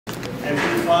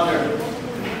Father,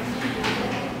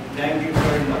 thank you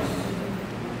very much.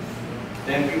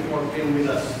 Thank you for being with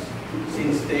us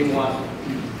since day one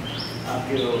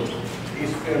until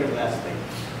this very last day.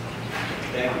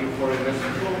 Thank you for your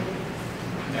merciful.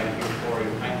 Thank you for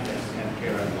your kindness and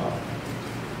care and love.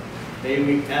 May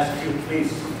we ask you,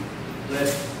 please,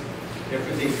 bless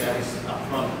everything that is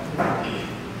upfront,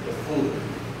 the food,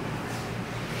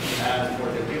 and for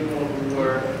the people who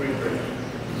were prepared.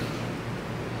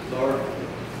 Lord,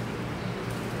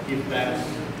 give thanks,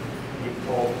 give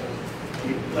hope,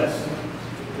 give blessing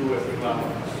to every one of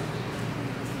us.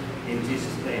 In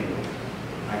Jesus' name,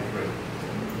 I pray.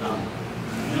 Amen.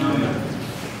 Amen.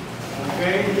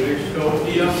 Okay, so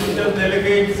the official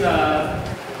delegates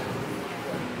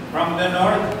from the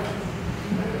north,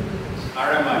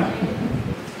 RMI,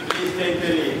 please take the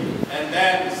lead. And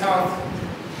then south,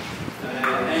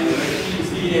 and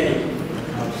PCA.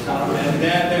 And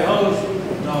then the host,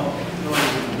 no.